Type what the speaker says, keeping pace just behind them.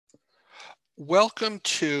Welcome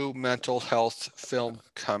to Mental Health Film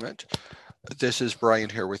Comment. This is Brian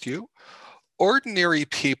here with you. Ordinary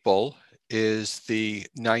People is the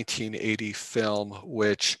 1980 film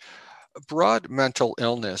which brought mental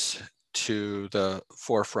illness to the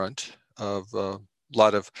forefront of a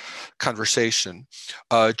lot of conversation.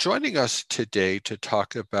 Joining us today to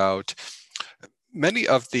talk about many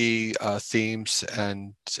of the themes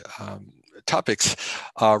and topics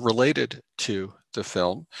related to the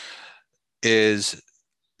film is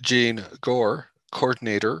Jean Gore,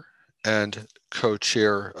 coordinator and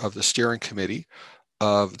co-chair of the steering committee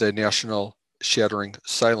of the National Shattering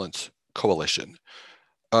Silence Coalition.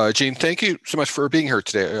 Jean, thank you so much for being here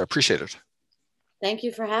today. I appreciate it. Thank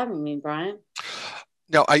you for having me, Brian.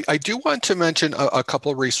 Now, I do want to mention a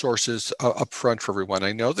couple of resources up front for everyone.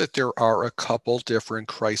 I know that there are a couple different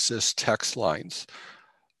crisis text lines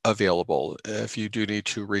available if you do need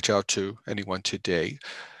to reach out to anyone today.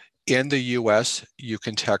 In the US, you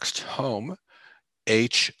can text HOME,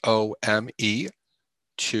 HOME,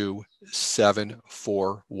 to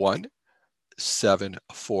 741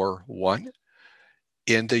 741.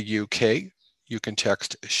 In the UK, you can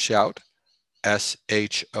text SHOUT,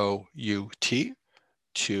 SHOUT,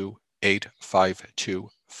 to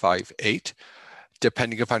 85258.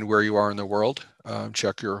 Depending upon where you are in the world,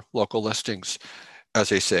 check your local listings, as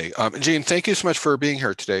they say. Jean, thank you so much for being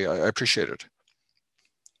here today. I appreciate it.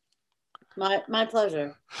 My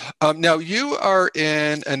pleasure. Now, you are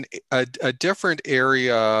in a different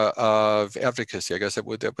area of advocacy. I guess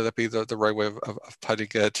would that be the right way of putting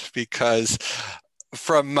it? Because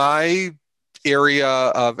from my area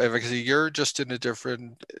of advocacy, you're just in a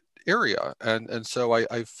different area. And so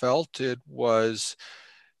I felt it was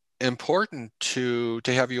important to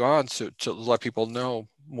have you on to let people know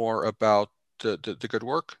more about the good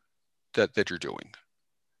work that you're doing.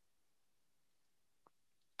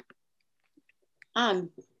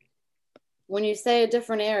 When you say a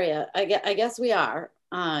different area, I guess we are.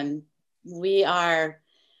 We are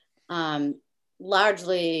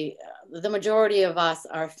largely, the majority of us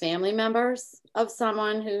are family members of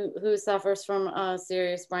someone who suffers from a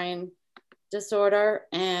serious brain disorder.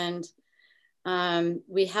 And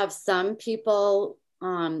we have some people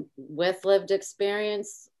with lived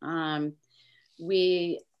experience.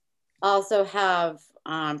 We also have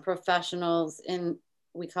professionals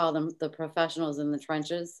we call them the professionals in the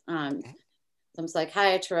trenches, some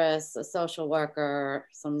psychiatrists, a social worker,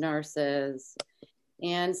 some nurses,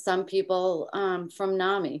 and some people from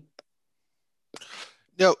NAMI.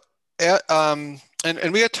 No, and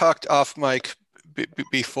we had talked off mic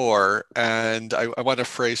before, and I want to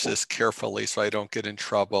phrase this carefully so I don't get in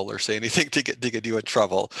trouble or say anything to get you in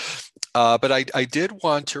trouble. But I did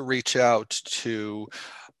want to reach out to,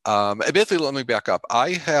 admittedly, let me back up.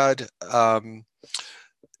 I had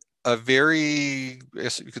a very,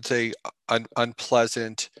 you could say,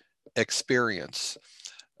 unpleasant experience.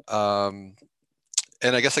 And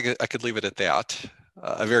I guess I could leave it at that.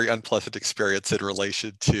 A very unpleasant experience in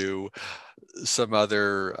relation to some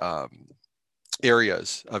other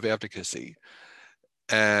areas of advocacy.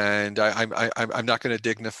 And I'm not going to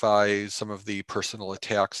dignify some of the personal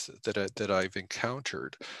attacks that I've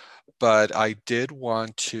encountered, but I did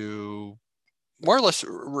want to more or less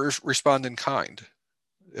respond in kind,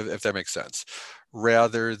 if that makes sense,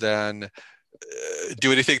 rather than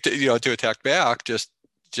do anything to attack back. Just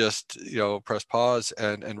press pause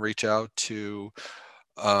and reach out to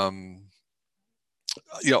other.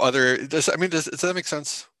 Does that make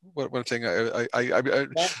sense? What I'm saying?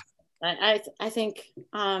 I think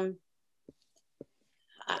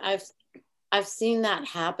I've seen that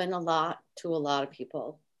happen a lot to a lot of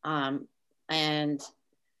people, and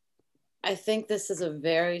I think this is a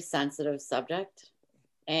very sensitive subject,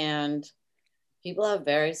 and people have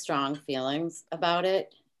very strong feelings about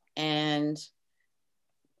it, and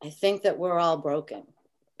I think that we're all broken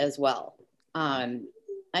as well. I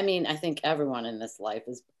think everyone in this life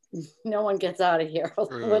is, no one gets out of here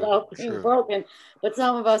without being broken, but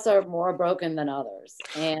some of us are more broken than others.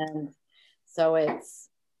 And so it's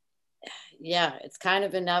kind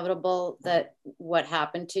of inevitable that what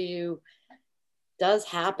happened to you does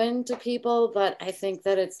happen to people, but I think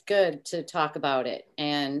that it's good to talk about it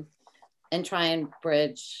and try and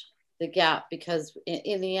bridge the gap, because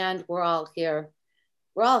in the end, we're all here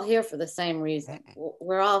for the same reason.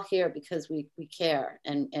 We're all here because we care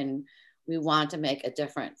and we want to make a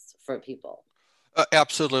difference for people.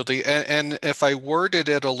 Absolutely. And if I worded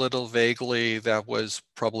it a little vaguely, that was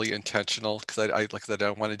probably intentional, because I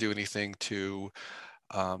don't want to do anything to,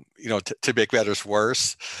 to make matters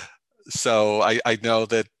worse. So I know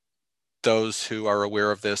that those who are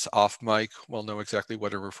aware of this off mic will know exactly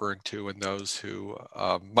what I'm referring to, and those who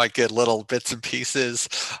might get little bits and pieces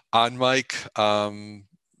on mic,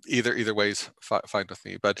 either way is fine with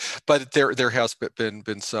me. But there has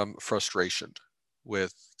been some frustration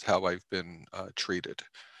with how I've been treated,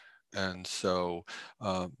 and so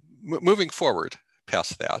moving forward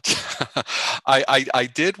past that, I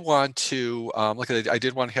did want to I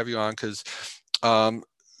did want to have you on because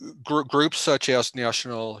groups such as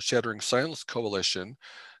National Shattering Silence Coalition,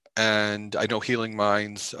 and I know Healing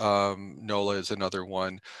Minds, NOLA is another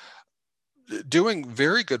one, doing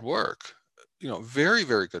very good work, very,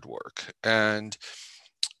 very good work. And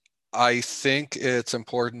I think it's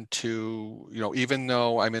important to, even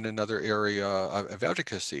though I'm in another area of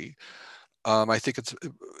advocacy, I think it's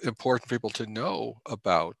important for people to know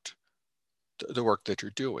about the work that you're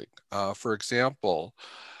doing. For example,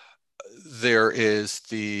 there is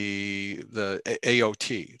the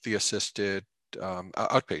AOT, the assisted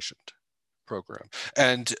outpatient program.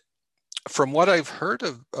 And from what I've heard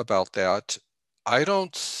about that, I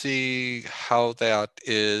don't see how that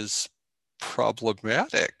is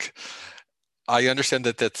problematic. I understand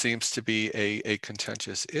that that seems to be a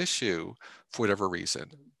contentious issue for whatever reason,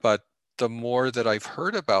 but the more that I've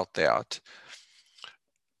heard about that,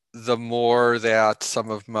 the more that some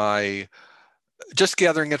of my just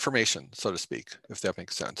gathering information, so to speak, if that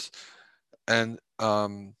makes sense. And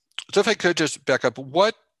so if I could just back up,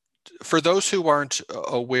 for those who aren't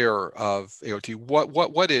aware of AOT,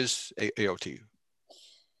 what is AOT?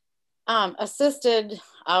 Assisted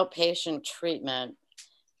outpatient treatment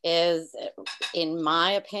is, in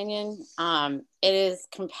my opinion, it is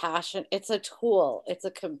compassion. It's a tool. It's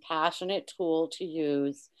a compassionate tool to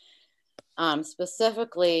use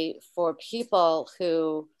specifically for people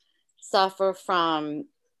who suffer from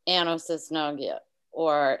anosognosia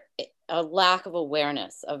or a lack of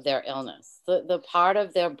awareness of their illness. The part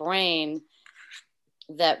of their brain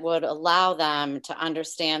that would allow them to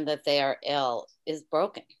understand that they are ill is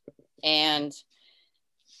broken. And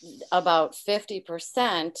about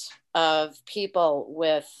 50% of people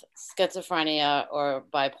with schizophrenia or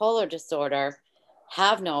bipolar disorder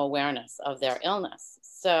have no awareness of their illness.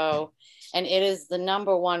 So, and it is the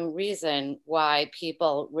number one reason why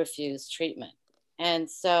people refuse treatment. And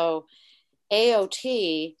so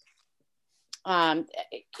AOT,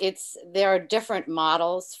 there are different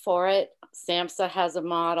models for it. SAMHSA has a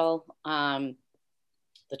model. The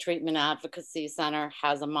Treatment Advocacy Center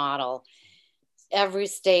has a model. Every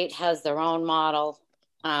state has their own model.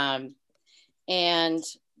 But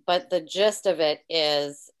the gist of it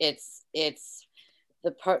is it's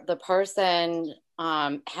the person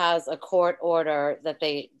has a court order that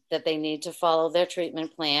they need to follow their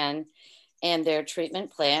treatment plan, and their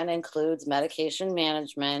treatment plan includes medication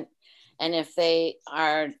management. And if they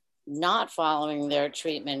are not following their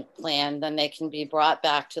treatment plan, then they can be brought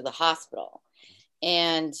back to the hospital.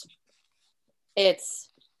 And it's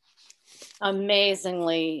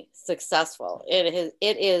amazingly successful. It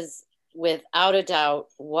is without a doubt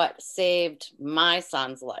what saved my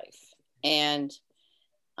son's life. And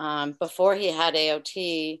before he had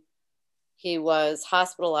AOT, he was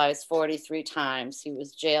hospitalized 43 times. He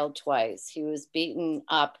was jailed twice. He was beaten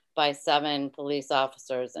up by 7 police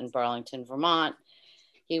officers in Burlington, Vermont.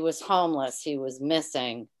 He was homeless. He was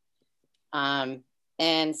missing.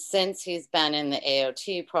 And since he's been in the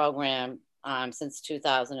AOT program since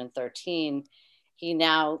 2013, he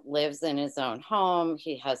now lives in his own home.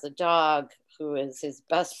 He has a dog who is his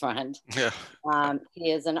best friend. Yeah. He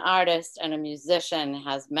is an artist and a musician,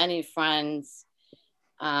 has many friends.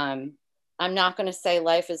 I'm not going to say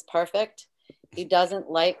life is perfect. He doesn't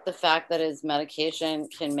like the fact that his medication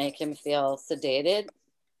can make him feel sedated.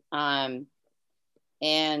 And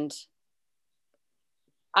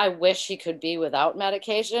I wish he could be without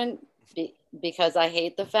medication because I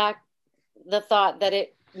hate the thought that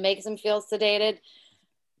it makes him feel sedated,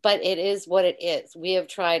 but it is what it is. We have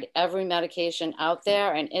tried every medication out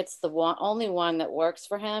there, and it's the only one that works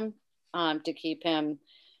for him to keep him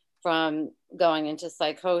from going into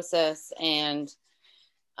psychosis and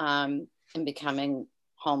becoming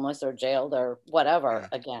homeless or jailed or whatever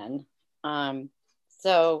again.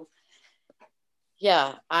 So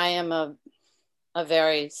yeah, I am a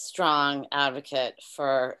very strong advocate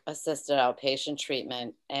for assisted outpatient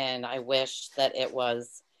treatment, and I wish that it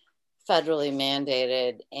was federally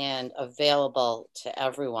mandated and available to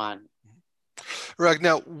everyone. Right.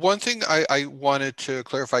 Now, one thing I wanted to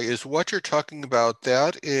clarify is what you're talking about,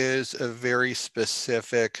 that is a very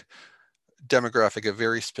specific demographic, a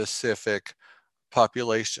very specific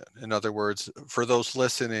population. In other words, for those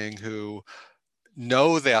listening who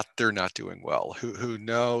know that they're not doing well, who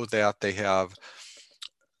know that they have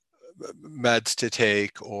meds to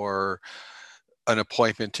take or an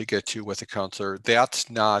appointment to get to with a counselor. That's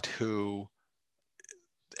not who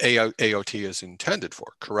AOT is intended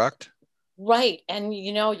for, correct? Right. And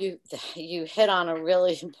you hit on a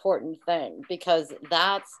really important thing, because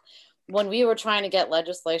that's when we were trying to get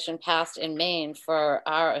legislation passed in Maine for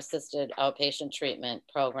our assisted outpatient treatment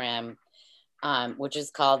program, which is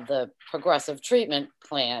called the Progressive Treatment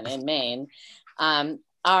Plan in Maine.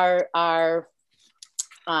 Our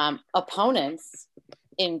opponents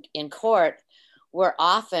in court were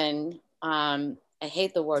often, I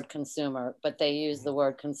hate the word consumer, but they use the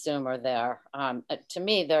word consumer there. To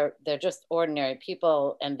me, they're just ordinary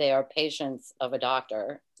people, and they are patients of a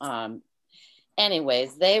doctor.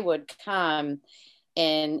 Anyways, they would come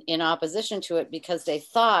in opposition to it because they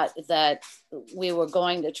thought that we were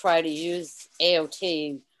going to try to use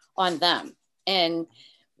AOT on them. And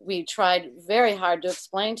we tried very hard to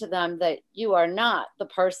explain to them that you are not the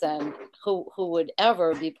person who would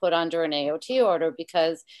ever be put under an AOT order,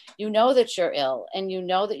 because you know that you're ill and you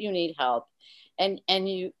know that you need help, and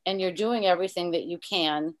you're doing everything that you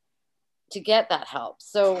can to get that help.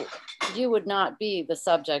 So you would not be the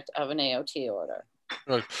subject of an AOT order.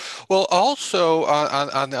 Right. Well, also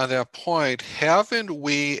on that point, haven't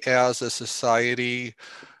we as a society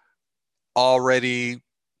already,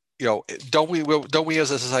 don't we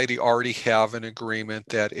as a society already have an agreement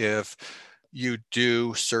that if you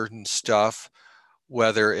do certain stuff,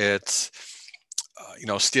 whether it's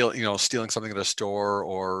stealing something at a store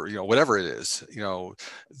or whatever it is,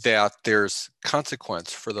 that there's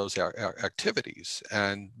consequence for those activities,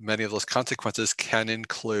 and many of those consequences can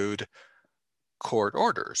include court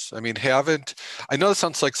orders. I mean, I know it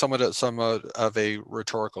sounds like somewhat of a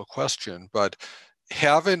rhetorical question, but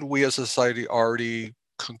haven't we as a society already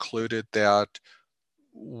concluded that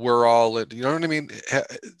we're all, you know what I mean?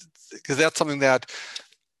 Because that's something that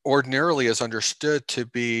ordinarily is understood to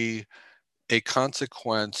be a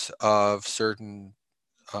consequence of certain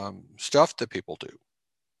stuff that people do.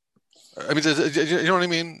 I mean, you know what I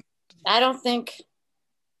mean? I don't think,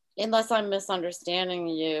 unless I'm misunderstanding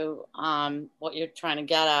you, what you're trying to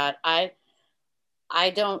get at, I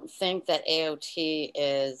don't think that AOT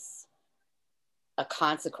is a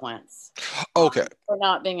consequence. Okay. For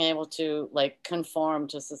not being able to conform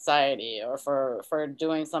to society, or for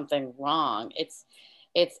doing something wrong. It's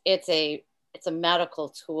a medical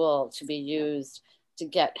tool to be used to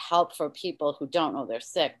get help for people who don't know they're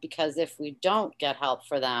sick, because if we don't get help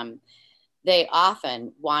for them, they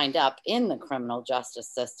often wind up in the criminal justice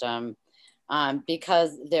system,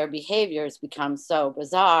 because their behaviors become so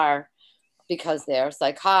bizarre, because they're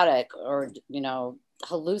psychotic or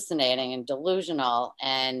hallucinating and delusional,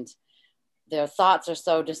 and their thoughts are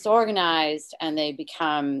so disorganized, and they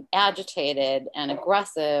become agitated and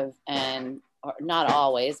aggressive, and not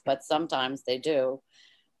always, but sometimes they do,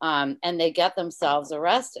 and they get themselves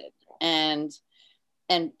arrested and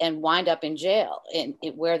wind up in jail,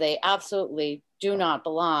 where they absolutely do not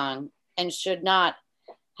belong and should not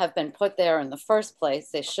have been put there in the first place.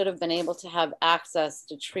 They should have been able to have access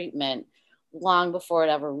to treatment long before it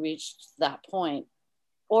ever reached that point,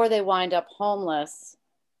 or they wind up homeless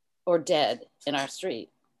or dead in our street.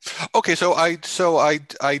 Okay, so I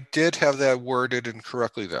did have that worded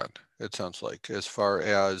incorrectly then. It sounds like, as far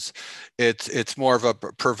as it's more of a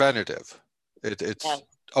preventative. It's yes.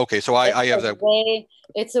 Okay, so I have that.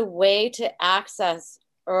 It's a way to access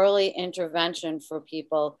early intervention for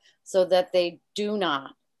people, so that they do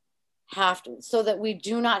not have to, so that we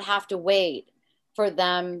do not have to wait for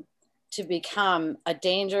them to become a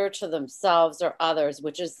danger to themselves or others,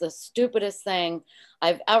 which is the stupidest thing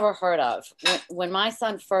I've ever heard of. When my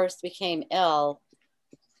son first became ill,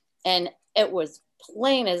 and it was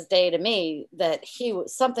plain as day to me that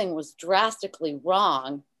something was drastically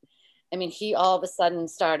wrong. I mean, he all of a sudden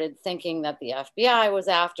started thinking that the FBI was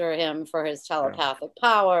after him for his telepathic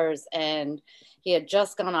powers, and he had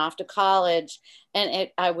just gone off to college, and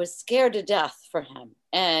I was scared to death for him.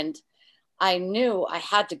 And I knew I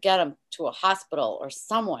had to get him to a hospital or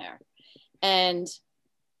somewhere. And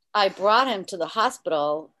I brought him to the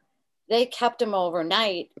hospital. They kept him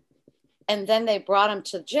overnight, and then they brought him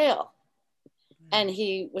to jail. And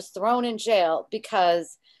he was thrown in jail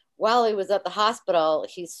because while he was at the hospital,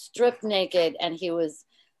 he stripped naked, and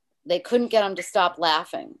they couldn't get him to stop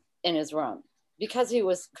laughing in his room because he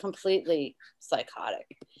was completely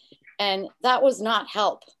psychotic. And that was not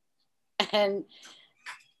help. And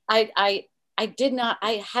I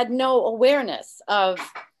had no awareness of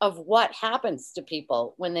what happens to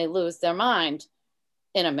people when they lose their mind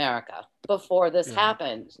in America before this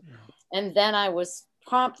happened. And then I was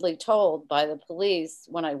promptly told by the police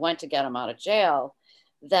when I went to get him out of jail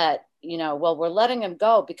that, well, we're letting him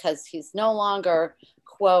go because he's no longer,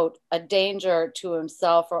 quote, a danger to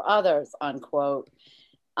himself or others, unquote.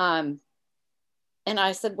 And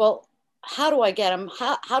I said, well, how do I get him?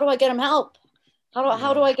 How do I get him help?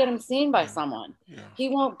 How do I get him seen by someone? He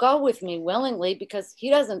won't go with me willingly because he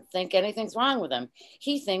doesn't think anything's wrong with him.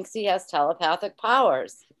 He thinks he has telepathic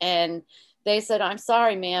powers. And they said, I'm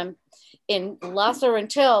sorry, ma'am. Unless or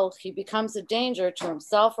until he becomes a danger to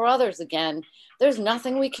himself or others again, there's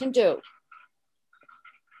nothing we can do.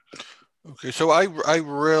 Okay, so I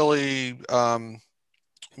really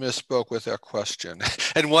misspoke with that question.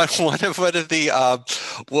 And one of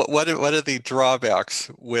the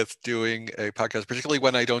drawbacks with doing a podcast, particularly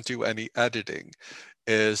when I don't do any editing,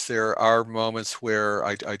 is there are moments where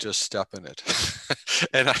I just step in it.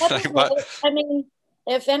 And I mean,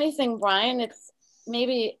 if anything, Brian, it's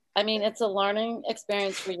a learning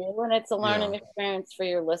experience for you, and it's a learning experience for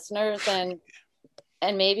your listeners, and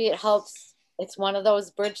maybe it helps. It's one of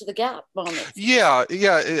those bridge the gap moments. Yeah,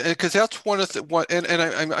 because that's one of the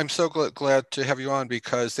and I'm so glad to have you on,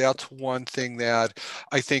 because that's one thing that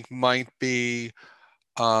I think might be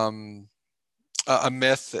a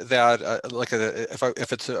myth that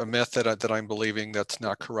if it's a myth that I'm believing that's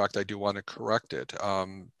not correct, I do want to correct it,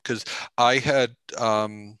 because I had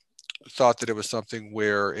thought that it was something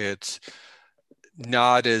where it's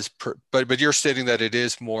not as but you're stating that it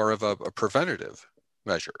is more of a preventative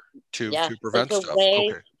measure to prevent stuff.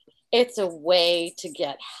 Okay. It's a way to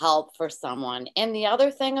get help for someone. And the other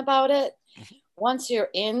thing about it, once you're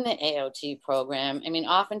in the AOT program, I mean,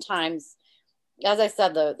 oftentimes, as I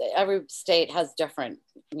said, every state has different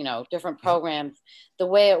programs. The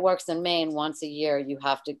way it works in Maine, once a year, you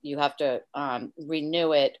have to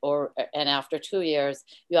renew it, and after 2 years,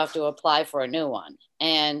 you have to apply for a new one.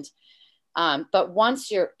 And but once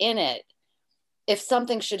you're in it, if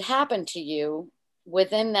something should happen to you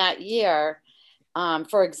within that year,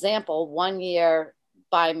 for example, 1 year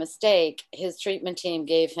by mistake, his treatment team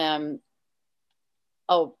gave him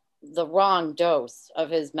the wrong dose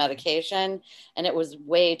of his medication, and it was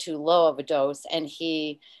way too low of a dose, and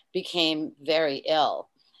he became very ill.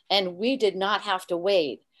 And we did not have to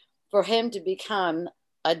wait for him to become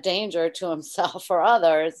a danger to himself or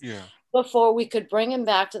others before we could bring him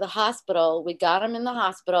back to the hospital. We got him in the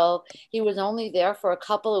hospital. He was only there for a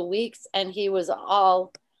couple of weeks, and he was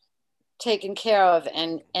all taken care of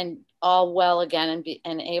and all well again,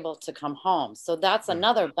 and able to come home. So that's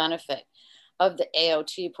another benefit of the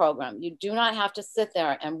AOT program. You do not have to sit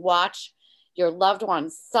there and watch your loved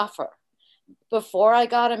ones suffer. Before I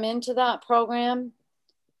got him into that program,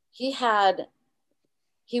 he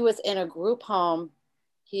was in a group home.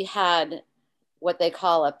 He had what they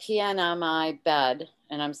call a PNMI bed.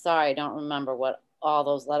 And I'm sorry, I don't remember what all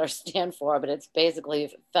those letters stand for, but it's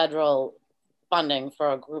basically federal funding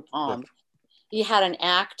for a group home. He had an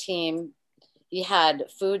ACT team. He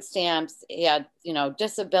had food stamps. He had,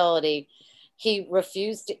 disability. He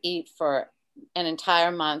refused to eat for an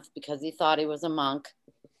entire month because he thought he was a monk.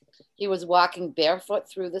 He was walking barefoot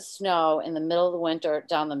through the snow in the middle of the winter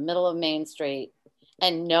down the middle of Main Street,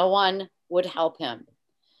 and no one would help him.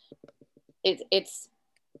 It's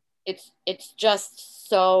just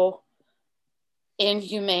so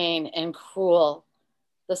inhumane and cruel,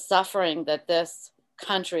 the suffering that this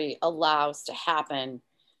country allows to happen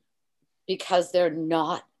because they're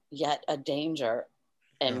not yet a danger.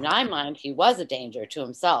 In my mind, he was a danger to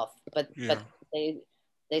himself, but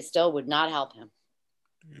they still would not help him.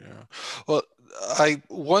 Yeah. Well,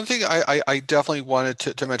 one thing I definitely wanted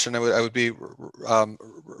to mention, I would be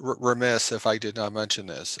remiss if I did not mention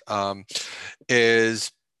this,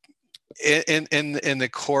 is in the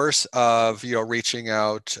course of reaching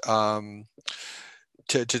out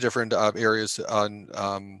to different areas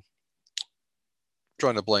on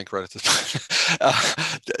drawing a blank right at this point.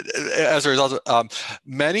 As a result,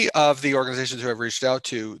 many of the organizations who I've reached out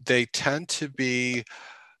to, they tend to be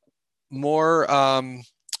more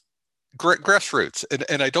grassroots,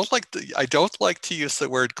 and I don't like to use the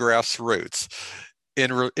word grassroots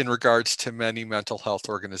in regards to many mental health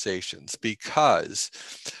organizations, because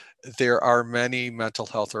there are many mental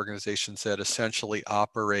health organizations that essentially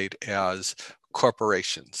operate as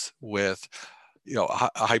corporations with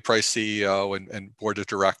a high-priced CEO and board of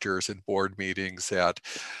directors and board meetings that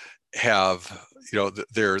have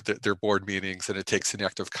their board meetings, and it takes an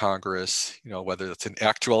act of Congress, whether it's an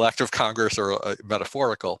actual act of Congress or a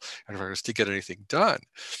metaphorical act of Congress, to get anything done.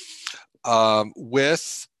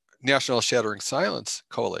 With National Shattering Silence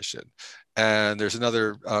Coalition, and there's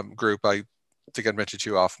another group I think I mentioned to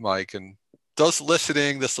you off mic, and those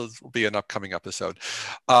listening, this will be an upcoming episode,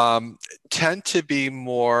 tend to be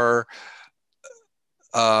more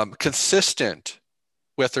consistent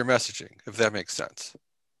with their messaging, if that makes sense.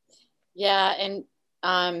 Yeah, and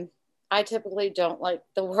I typically don't like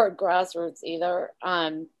the word grassroots either,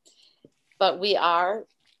 but we are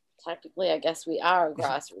technically, I guess, we are a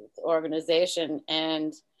grassroots organization,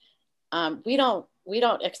 and we don't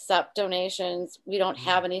accept donations. We don't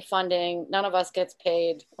have any funding. None of us gets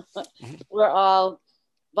paid. We're all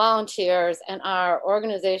volunteers, and our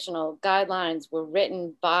organizational guidelines were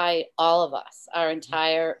written by all of us, our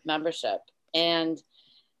entire membership, and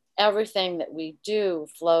everything that we do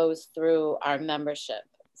flows through our membership,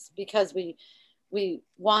 because we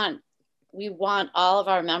want all of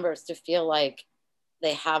our members to feel like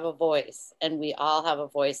they have a voice, and we all have a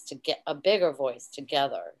voice, to get a bigger voice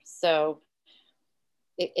together. So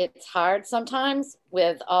it's hard sometimes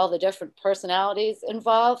with all the different personalities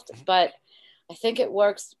involved, but I think it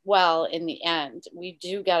works well in the end. We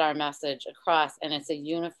do get our message across, and it's a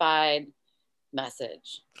unified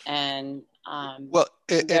message. And well,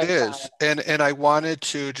 it is, and I wanted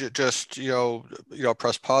to just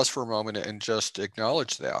press pause for a moment and just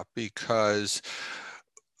acknowledge that, because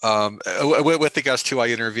with the guest who I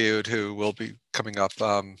interviewed, who will be coming up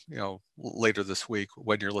later this week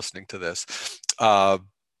when you're listening to this,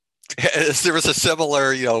 there was a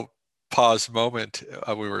similar pause moment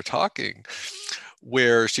we were talking,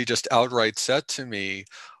 where she just outright said to me,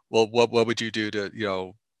 well, what would you do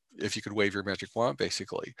to if you could wave your magic wand,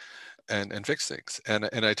 basically, and fix things? And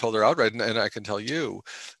I told her outright, and I can tell you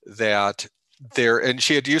that and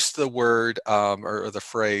she had used the word or the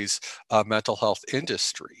phrase mental health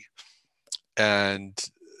industry. And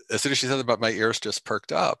as soon as she said that, my ears just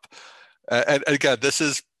perked up. And again,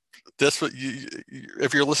 if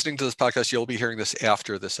you're listening to this podcast, you'll be hearing this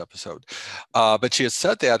after this episode. But she had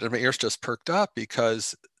said that, and my ears just perked up,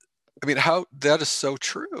 because how that is so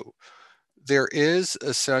true. There is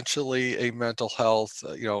essentially a mental health,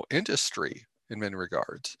 industry in many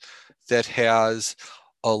regards, that has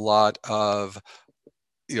a lot of,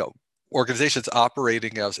 organizations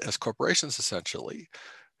operating as corporations, essentially,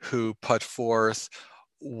 who put forth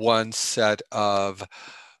one set of,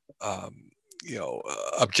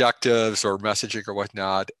 objectives or messaging or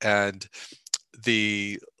whatnot, and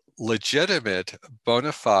the legitimate,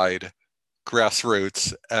 bona fide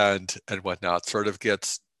grassroots and whatnot sort of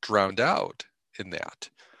gets drowned out in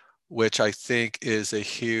that, which I think is a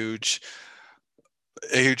huge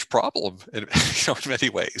problem in many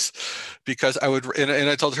ways, because I would, and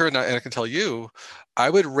I told her, and I can tell you, I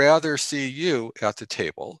would rather see you at the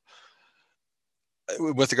table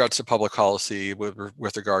with regards to public policy, with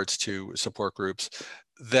regards to support groups,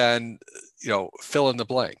 than fill in the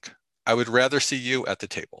blank. I would rather see you at the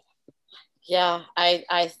table. Yeah,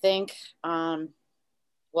 I think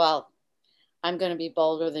well, I'm going to be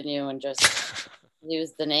bolder than you and just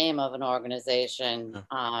use the name of an organization,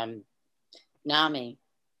 NAMI.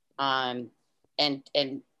 And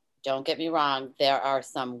don't get me wrong, there are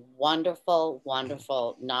some wonderful,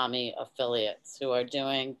 wonderful NAMI affiliates who are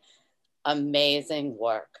doing amazing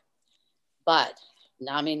work. But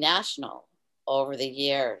NAMI National, over the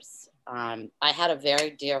years, I had a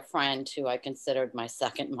very dear friend who I considered my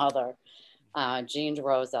second mother, Jean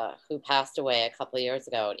DeRosa, who passed away a couple of years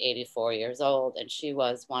ago at 84 years old. And she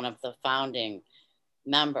was one of the founding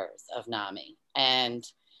members of NAMI. And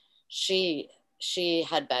she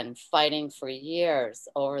had been fighting for years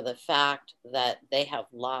over the fact that they have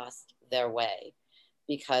lost their way,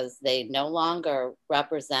 because they no longer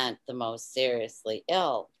represent the most seriously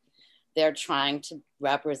ill. They're trying to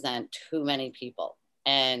represent too many people,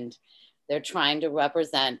 and they're trying to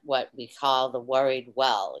represent what we call the worried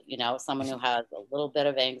well, someone who has a little bit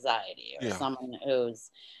of anxiety, or someone who's,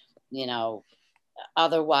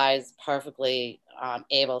 otherwise perfectly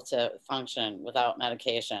able to function without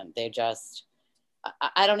medication. They just,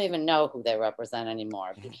 I don't even know who they represent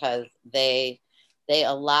anymore, because they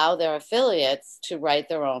allow their affiliates to write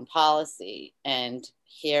their own policy. And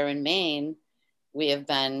here in Maine, we have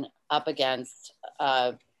been up against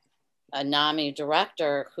a NAMI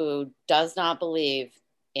director who does not believe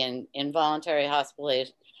in involuntary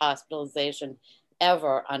hospitalization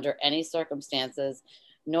ever, under any circumstances,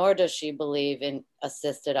 nor does she believe in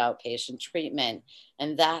assisted outpatient treatment.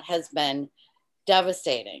 And that has been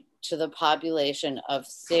devastating to the population of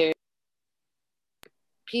serious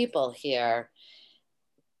people here.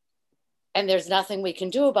 And there's nothing we can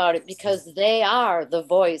do about it, because they are the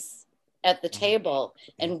voice at the table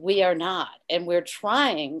and we are not. And we're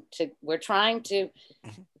trying to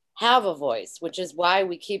have a voice, which is why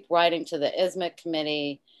we keep writing to the ISMIC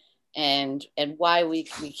committee and why we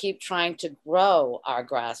keep trying to grow our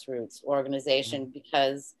grassroots organization,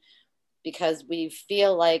 because we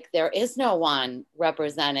feel like there is no one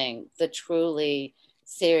representing the truly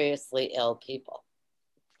seriously ill people.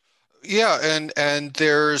 Yeah, and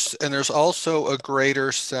there's also a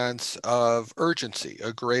greater sense of urgency,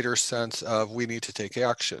 a greater sense of we need to take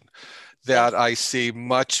action that Yes. I see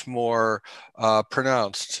much more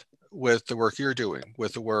pronounced with the work you're doing,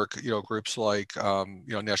 with the work, groups like,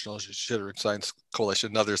 National Shadowing Science Coalition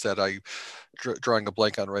and others that I drawing a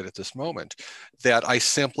blank on right at this moment, that I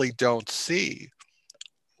simply don't see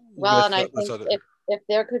Well, with, and I with think other. if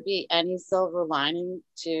there could be any silver lining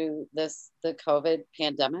to the COVID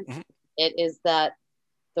pandemic, Mhm. it is that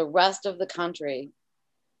the rest of the country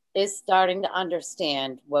is starting to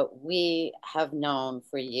understand what we have known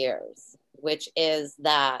for years, which is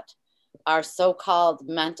that our so-called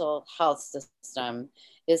mental health system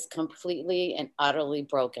is completely and utterly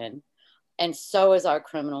broken. And so is our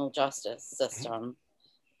criminal justice system.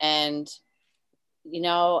 And, you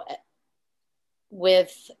know,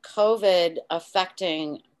 with COVID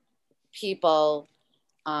affecting people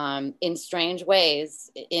in strange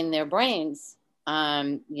ways in their brains,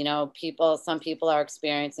 some people are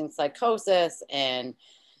experiencing psychosis and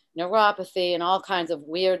neuropathy and all kinds of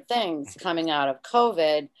weird things coming out of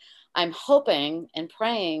COVID. I'm hoping and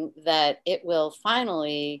praying that it will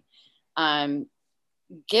finally um,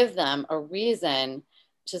 give them a reason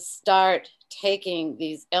to start taking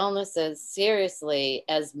these illnesses seriously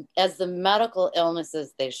as the medical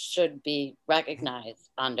illnesses they should be recognized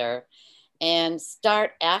under, and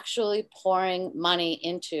start actually pouring money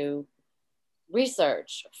into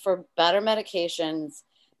research for better medications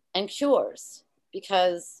and cures.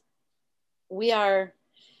 Because we are,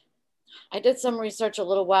 I did some research a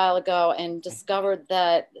little while ago and discovered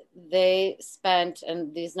that they spent,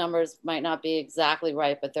 and these numbers might not be exactly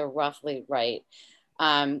right, but they're roughly right,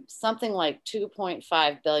 something like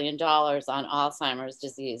 $2.5 billion on Alzheimer's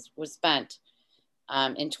disease was spent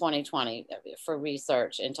in 2020 for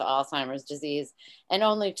research into Alzheimer's disease, and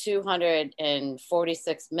only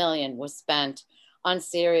 246 million was spent on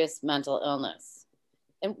serious mental illness.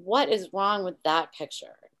 And what is wrong with that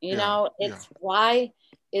picture? Yeah, yeah. It's why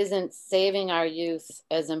isn't saving our youth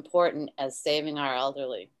as important as saving our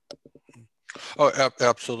elderly? Oh,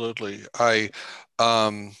 absolutely.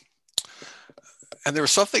 Um, and there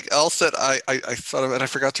was something else that I thought of, and I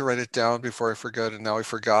forgot to write it down before I forgot, and now I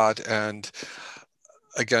forgot. And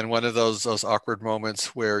again, one of those awkward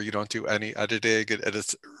moments where you don't do any editing and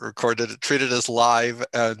it's recorded, treated as live,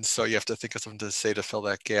 and so you have to think of something to say to fill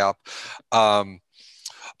that gap. Um,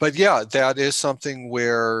 but yeah, that is something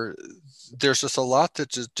where there's just a lot that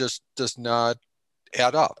just does not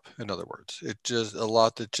add up. In other words, it just a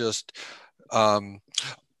lot that just.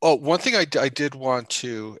 Oh, one thing I did want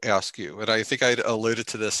to ask you, and I think I alluded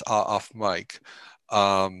to this off mic.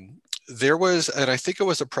 There was, and I think it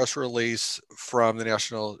was a press release from the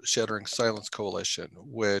National Shattering Silence Coalition,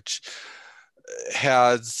 which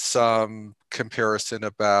had some comparison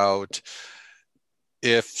about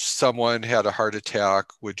if someone had a heart attack,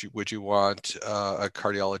 would you want a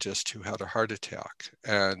cardiologist who had a heart attack?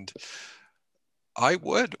 And I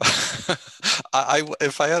would.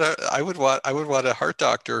 If I had I would want a heart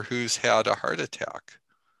doctor who's had a heart attack.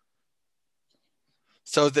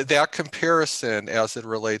 So that comparison as it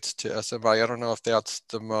relates to SMI, I don't know if that's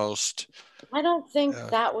the most. I don't think Uh,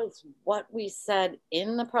 that was what we said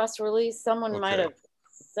in the press release. Someone might okay. have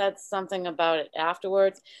said something about it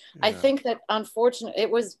afterwards. I Yeah. think that unfortunately,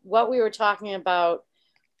 it was what we were talking about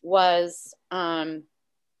was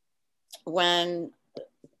when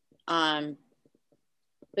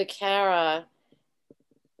Becerra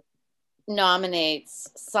nominates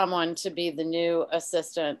someone to be the new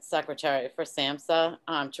assistant secretary for SAMHSA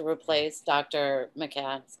to replace Dr.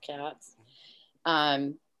 McCats.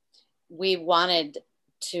 We wanted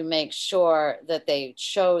to make sure that they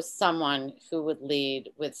chose someone who would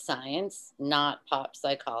lead with science, not pop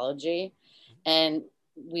psychology. And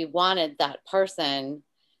we wanted that person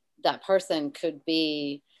could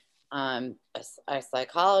be a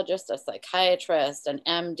psychologist, a psychiatrist, an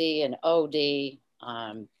MD, an OD.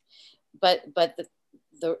 But the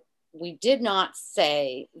we did not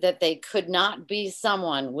say that they could not be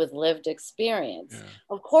someone with lived experience. Yeah.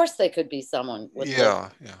 Of course, they could be someone with lived Yeah.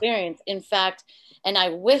 Yeah. experience. In fact, and I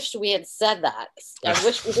wish we had said that. I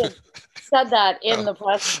wish we had said that in Oh, the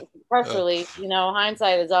press oh, release.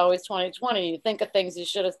 Hindsight is always 2020. You think of things you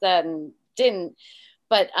should have said and didn't.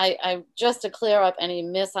 But I just to clear up any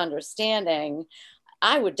misunderstanding,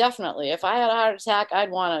 I would definitely, if I had a heart attack, I'd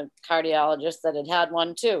want a cardiologist that had had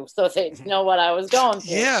one too, so they'd know what I was going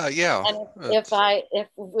through. Yeah. And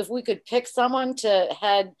if we could pick someone to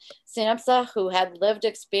head SAMHSA who had lived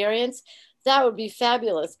experience, that would be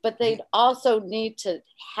fabulous. But they'd also need to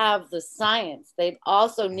have the science. They'd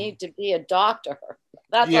also need to be a doctor.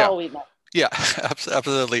 That's all we know. Yeah,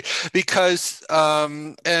 absolutely. Because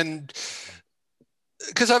and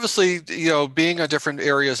because obviously, being on different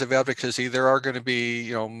areas of advocacy, there are going to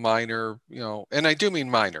be, minor, and I do mean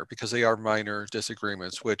minor because they are minor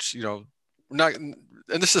disagreements, which, not, and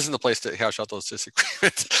this isn't the place to hash out those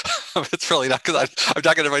disagreements. It's really not, because I'm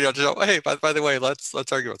not going to write down, hey, by the way, let's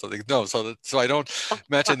argue about something. No, so I don't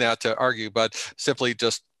mention that to argue, but simply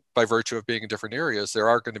just by virtue of being in different areas, there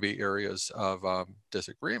are going to be areas of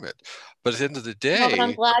disagreement. But at the end of the day,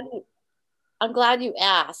 no, but I'm glad you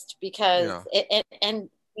asked, because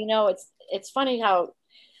it's funny how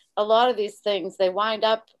a lot of these things, they wind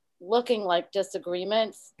up looking like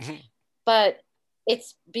disagreements, but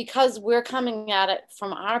it's because we're coming at it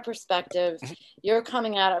from our perspective, you're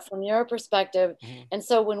coming at it from your perspective. And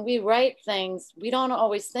so when we write things, we don't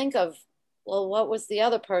always think of, well, what was the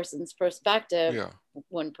other person's perspective,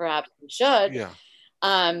 when perhaps we should.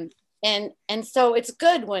 And so it's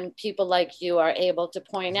good when people like you are able to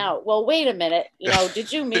point out, well, wait a minute,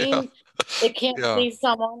 did you mean it can't be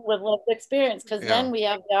someone with lived experience? Because then we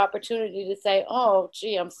have the opportunity to say, oh,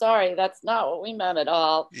 gee, I'm sorry, that's not what we meant at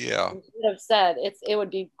all. We should have said it would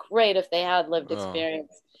be great if they had lived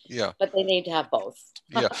experience. But they need to have both.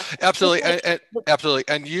 Absolutely. Absolutely.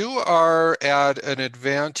 And you are at an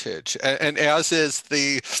advantage. And as is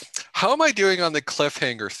how am I doing on the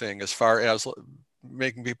cliffhanger thing as far as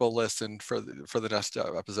making people listen for the next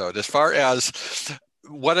episode? As far as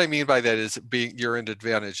what I mean by that is you're an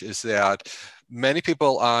advantage is that many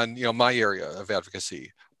people on, my area of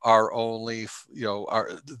advocacy are only,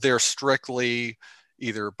 they're strictly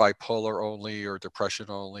either bipolar only or depression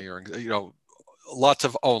only, or, lots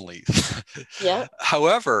of only.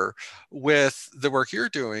 However, with the work you're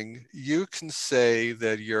doing, you can say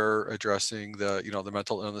that you're addressing the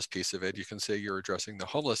mental illness piece of it. You can say you're addressing the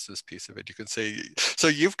homelessness piece of it. You can say, so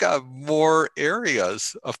you've got more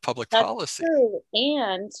areas of public policy. True.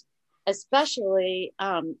 And especially,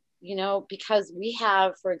 because we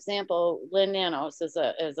have, for example, Lynn Nanos is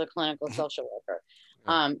a clinical social worker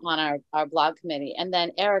on our blog committee. And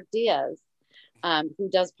then Eric Diaz, who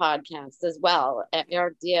does podcasts as well.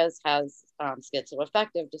 Eric Diaz has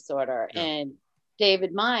schizoaffective disorder, and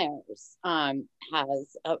David Myers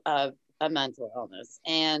has a mental illness,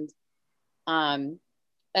 and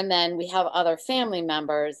then we have other family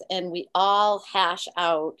members, and we all hash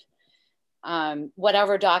out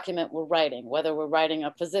whatever document we're writing, whether we're writing a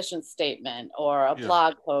position statement or a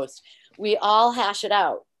blog post, we all hash it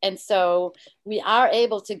out. And so we are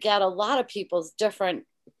able to get a lot of people's different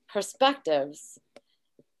perspectives.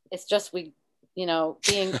 It's just being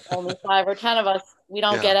only 5 or 10 of us, we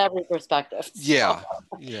don't get every perspective.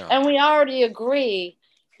 And we already agree.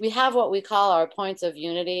 We have what we call our points of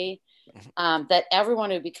unity, that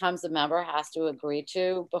everyone who becomes a member has to agree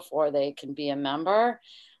to before they can be a member,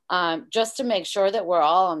 just to make sure that we're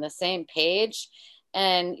all on the same page.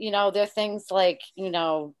 And there are things like,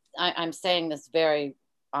 I'm saying this very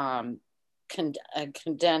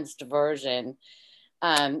condensed version.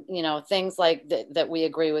 Things like that we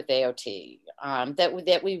agree with AOT,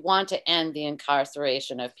 that we want to end the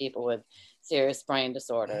incarceration of people with serious brain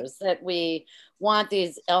disorders, that we want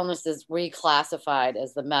these illnesses reclassified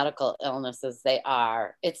as the medical illnesses they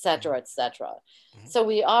are, et cetera, et cetera. So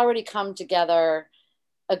we already come together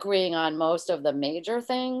agreeing on most of the major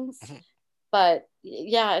things. But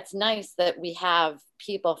it's nice that we have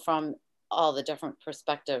people from all the different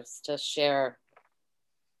perspectives to share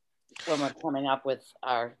when we're coming up with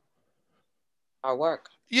our work.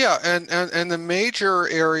 And the major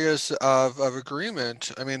areas of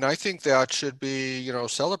agreement, I mean, I think that should be,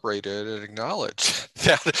 celebrated and acknowledged.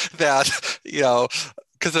 that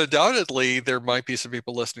because undoubtedly there might be some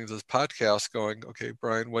people listening to this podcast going, okay,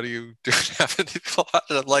 Brian, what are you doing having people on?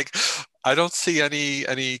 And I'm like, I don't see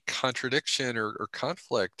any contradiction or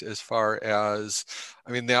conflict as far as,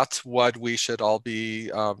 I mean, that's what we should all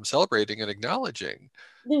be celebrating and acknowledging.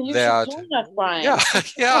 You should join us, Brian.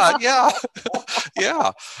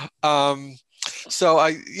 So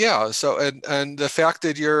and the fact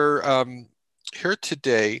that you're here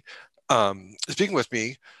today, speaking with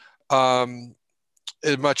me,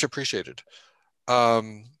 is much appreciated.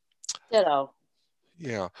 Ditto.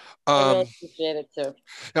 Yeah. I really appreciate it too.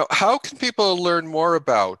 Now, how can people learn more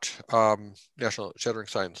about National Shattering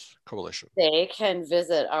Science Coalition? They can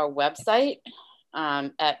visit our website,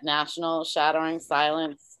 at National Shattering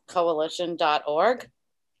Silence Coalition.org.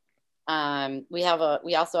 We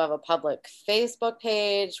also have a public Facebook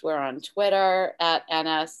page. We're on Twitter at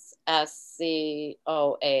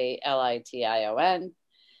NSSCOALITION.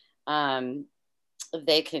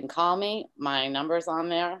 They can call me. My number's on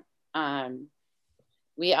there.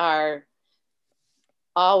 We are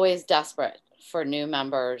always desperate for new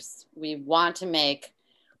members. We want to make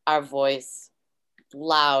our voice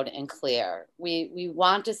loud and clear. We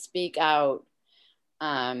want to speak out.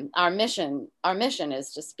 Our mission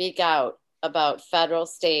is to speak out about federal,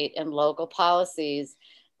 state, and local policies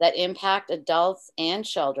that impact adults and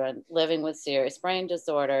children living with serious brain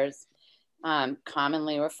disorders,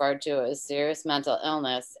 commonly referred to as serious mental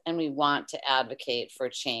illness, and we want to advocate for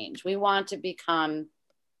change. We want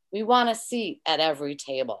a seat at every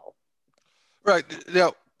table. Right.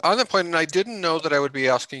 Now, on that point, and I didn't know that I would be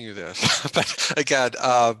asking you this, but again,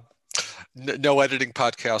 no editing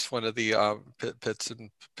podcast, one of the pits and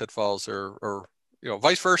pitfalls or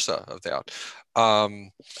vice versa of that.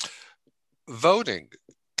 Voting.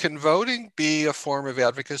 Can voting be a form of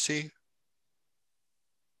advocacy?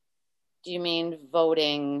 Do you mean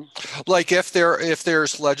voting? Like if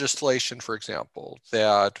there's legislation, for example,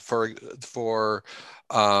 that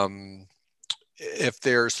if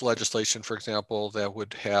there's legislation, for example, that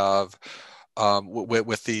would have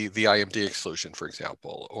with the IMD exclusion, for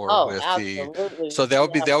example, or with absolutely. So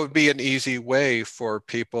that would be an easy way for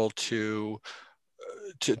people to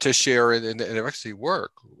share in advocacy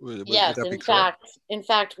work. Yes, in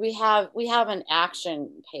fact, we have an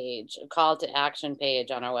action page, a call to action page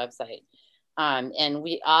on our website, and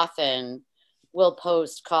we often will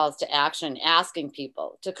post calls to action asking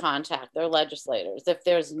people to contact their legislators if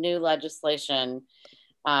there's new legislation,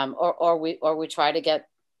 or we try to get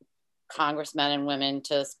congressmen and women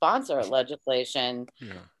to sponsor legislation.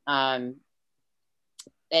 Yeah.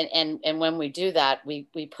 And when we do that, we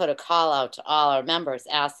put a call out to all our members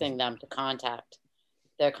asking them to contact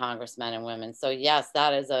their congressmen and women. So yes,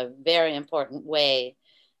 that is a very important way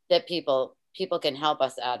that people can help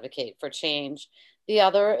us advocate for change. The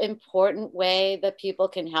other important way that people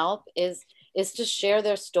can help is to share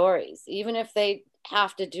their stories, even if they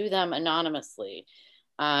have to do them anonymously.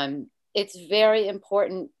 It's very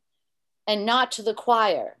important, and not to the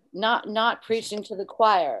choir, not preaching to the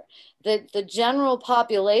choir. The general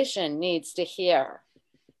population needs to hear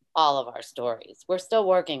all of our stories. We're still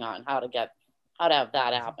working on how to have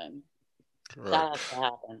that happen. Right. That has to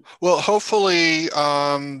happen. Well, hopefully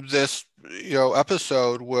this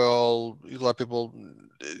episode will let people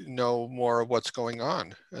know more of what's going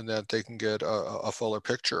on, and that they can get a fuller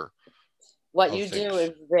picture. What you do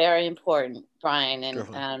is very important, Brian,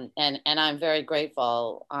 and I'm very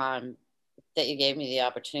grateful that you gave me the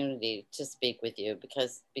opportunity to speak with you,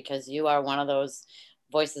 because you are one of those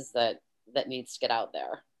voices that needs to get out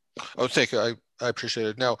there. Oh, thank you. I appreciate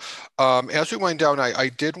it. Now, as we wind down, I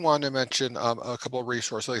did want to mention a couple of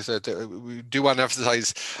resources. Like I said, we do want to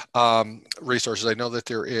emphasize resources. I know that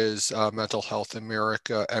there is Mental Health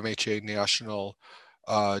America, MHA National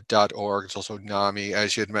 .org. It's also NAMI,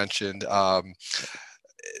 as you had mentioned,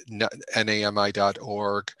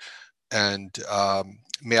 NAMI.org, and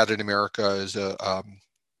Mad in America is a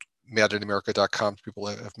madinamerica.com, people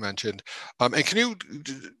have mentioned. And can you,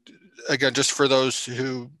 again, just for those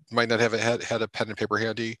who might not have had a pen and paper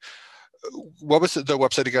handy, what was the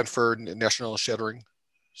website again for National Shattering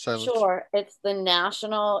Silence? Sure, it's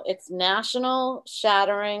National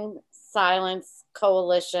Shattering Silence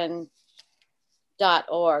Coalition.org.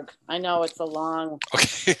 I know it's a long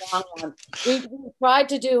one. We tried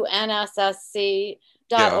to do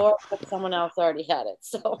NSSC.org, but someone else already had it.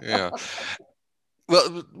 So yeah.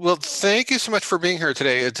 Well, thank you so much for being here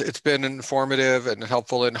today. It's been informative and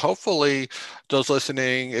helpful, and hopefully those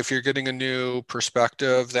listening, if you're getting a new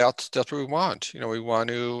perspective, that's what we want. We want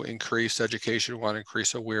to increase education, we want to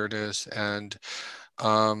increase awareness, and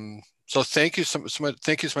so thank you so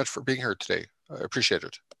much for being here today. I appreciate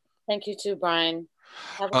it. Thank you too, Brian.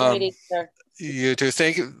 Have a great Easter. You too.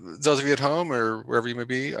 Thank you, those of you at home or wherever you may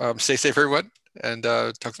be. Stay safe, everyone, and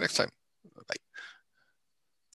talk next time.